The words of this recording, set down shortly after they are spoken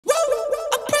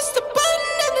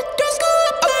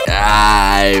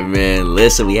Alright, man,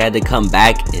 listen, we had to come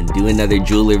back and do another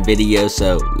jeweler video,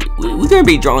 so we're gonna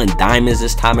be drawing diamonds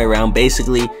this time around.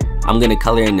 Basically, I'm gonna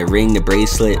color in the ring, the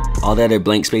bracelet, all the other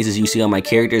blank spaces you see on my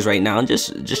characters right now, and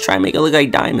just try and make it look like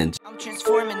diamonds. I'm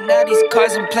transforming now these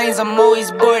cars and planes, I'm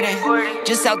always boarding.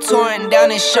 Just out touring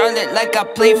down in Charlotte like I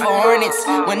play for Hornets.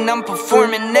 When I'm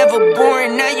performing, never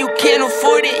boring, now you can't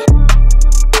afford it.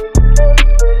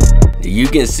 You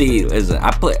can see, listen,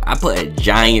 I put a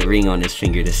giant ring on his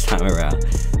finger this time around.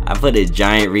 I put a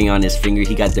giant ring on his finger.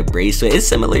 He got the bracelet. It's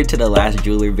similar to the last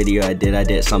jeweler video I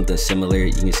did something similar.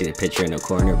 You can see the picture in the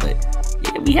corner, but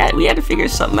yeah, we had to figure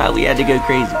something out. We had to go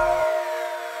crazy.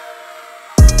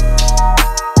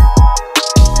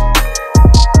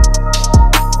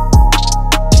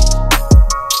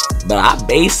 But I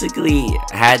basically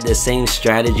had the same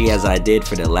strategy as I did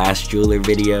for the last jeweler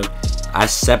video. I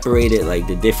separated like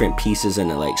the different pieces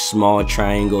into like small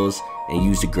triangles and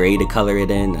used a gray to color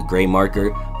it in, a gray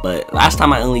marker. But last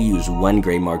time I only used one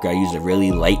gray marker. I used a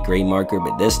really light gray marker,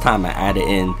 but this time I added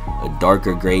in a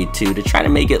darker gray too to try to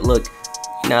make it look,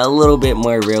 you know, a little bit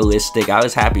more realistic. I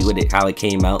was happy with it, how it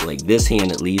came out, like this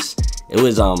hand at least. It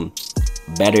was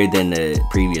better than the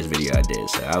previous video I did,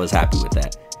 so I was happy with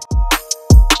that.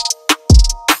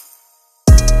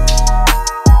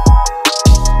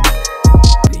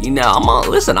 You know,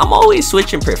 I'm always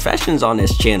switching professions on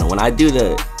this channel. When I do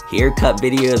the haircut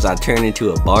videos, I turn into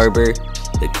a barber.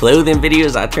 The clothing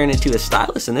videos, I turn into a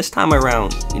stylist. And this time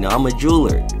around, you know, I'm a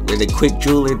jeweler. We're the Quick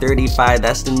Jeweler 35.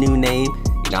 That's the new name.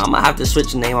 You know, I'm gonna have to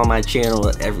switch the name on my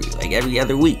channel every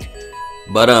other week.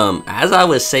 But as I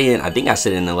was saying, I think I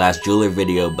said in the last jeweler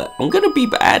video, but I'm gonna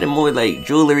be adding more like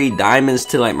jewelry, diamonds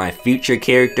to like my future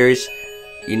characters.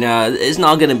 You know, it's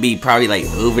not gonna be probably like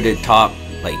over the top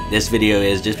like this video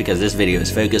is, just because this video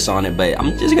is focused on it, but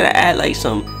I'm just gonna add like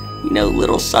some, you know,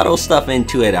 little subtle stuff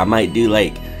into it. I might do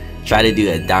like, try to do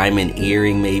a diamond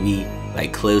earring, maybe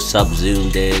like close up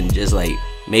zoomed in, just like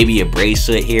maybe a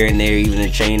bracelet here and there, even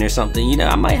a chain or something. You know,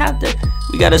 I might have to,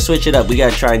 we gotta switch it up, we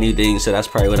gotta try new things, so that's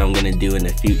probably what I'm gonna do in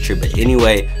the future. But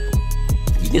anyway,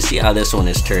 you can see how this one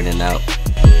is turning out.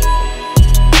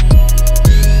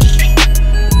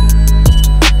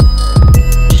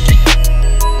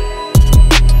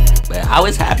 I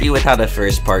was happy with how the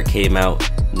first part came out.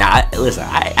 Now, listen,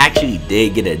 I actually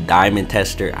did get a diamond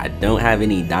tester. I don't have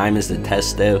any diamonds to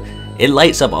test though. It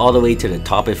lights up all the way to the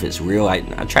top if it's real. I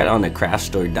tried it on the craft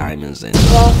store diamonds, and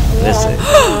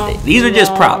listen, these are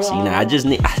just props. You know, I just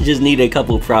need a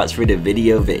couple props for the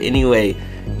video. But anyway,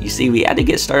 you see, we had to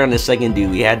get started on the second dude.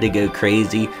 We had to go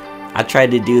crazy. I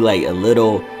tried to do like a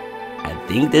little, I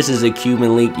think this is a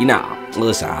Cuban link. You know,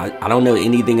 listen, I don't know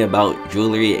anything about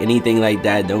jewelry, anything like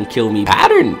that. Don't kill me.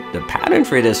 The pattern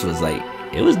for this was like,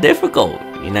 it was difficult.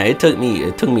 You know, it took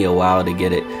me a while to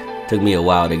get it. Took me a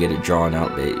while to get it drawn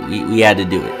out, but we had to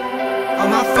do it. All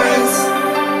my friends,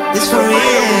 this for real,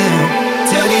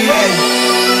 till the end.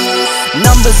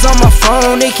 Numbers on my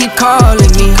phone, they keep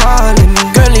calling me.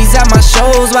 Girlies at my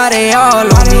shows, why they all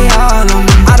on me?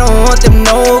 I don't want them,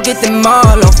 no, get them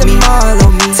all off me.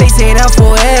 Say down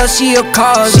for L, she'll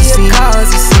cause you see. 4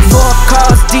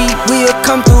 cars deep, we'll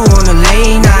come through on a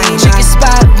late night. Chicken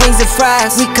spot, wings and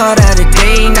fries, we call that a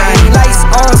day night. Lights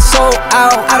on, so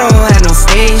out, I don't have no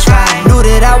stage fright. Knew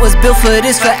that I was built for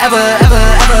this forever, ever,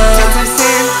 ever. 10 times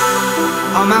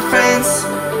 10, all my friends,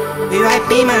 we ride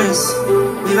Beamers,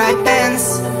 we ride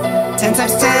Benz. 10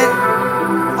 times 10,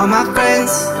 all my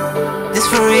friends, this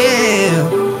for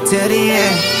real, till the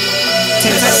end.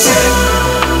 10 times 10,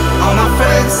 all my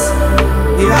friends,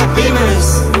 we ride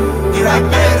Beamers, we ride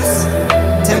Benz.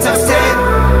 10 times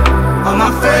 10, all my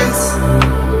friends,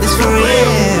 this for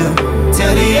real,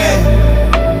 till the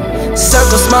end.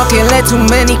 Circle smoking, let too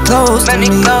many close to me.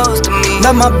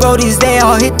 Love my brodies, they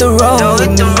all hit the road with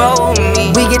me.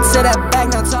 We get to that back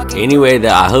now talking. Anyway, though,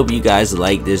 I hope you guys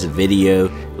like this video.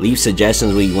 Leave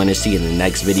suggestions what you want to see in the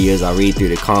next videos. I'll read through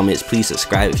the comments. Please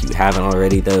subscribe if you haven't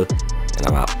already, though. And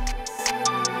I'm out.